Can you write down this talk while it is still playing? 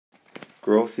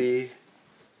Grothe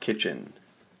kitchen.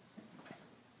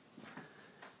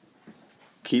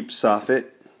 Keep soffit.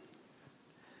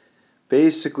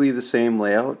 Basically the same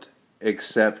layout,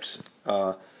 except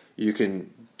you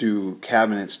can do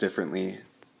cabinets differently.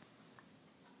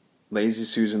 Lazy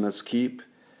Susan, let's keep.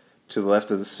 To the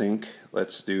left of the sink,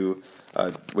 let's do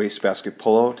a wastebasket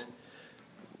pullout.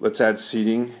 Let's add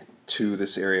seating to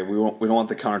this area. We don't want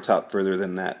the countertop further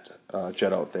than that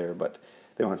jet out there, but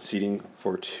they want seating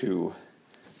for two.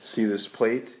 See this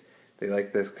plate? They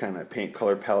like this kind of paint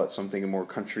color palette, something more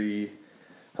country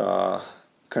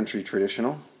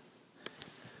traditional.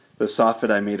 The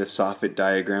soffit, I made a soffit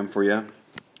diagram for you.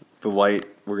 The light,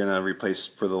 we're going to replace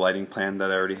for the lighting plan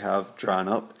that I already have drawn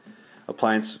up.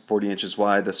 Appliance, 40 inches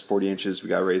wide, that's 40 inches, we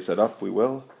got to raise that up, we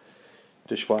will.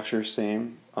 Dishwasher,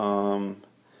 same.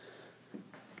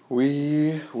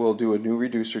 We will do a new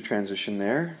reducer transition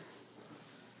there.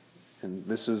 And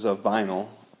this is a vinyl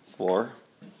floor.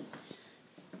 I'm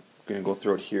going to go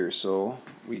through it here. So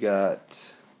we got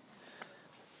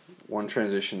one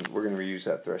transition, we're going to reuse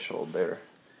that threshold there.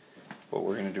 But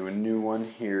we're going to do a new one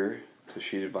here to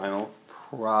sheeted vinyl,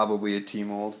 probably a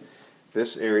T-mold.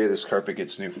 This area, this carpet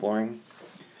gets new flooring.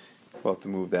 We'll have to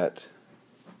move that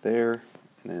there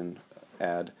and then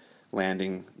add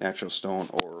landing natural stone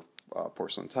or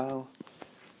porcelain tile.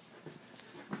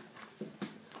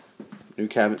 New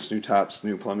cabinets, new tops,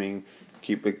 new plumbing.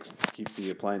 Keep the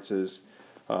appliances.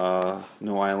 No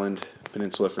island,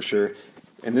 peninsula for sure.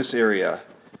 In this area,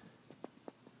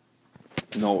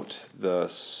 note the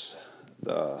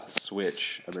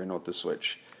switch. I better note the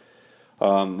switch.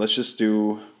 Let's just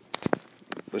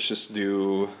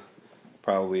do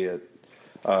probably the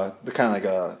kind of like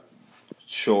a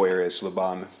show area. So the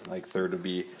bottom like third would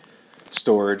be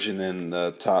storage, and then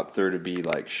the top third would be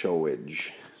like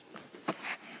showage.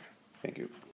 Thank you.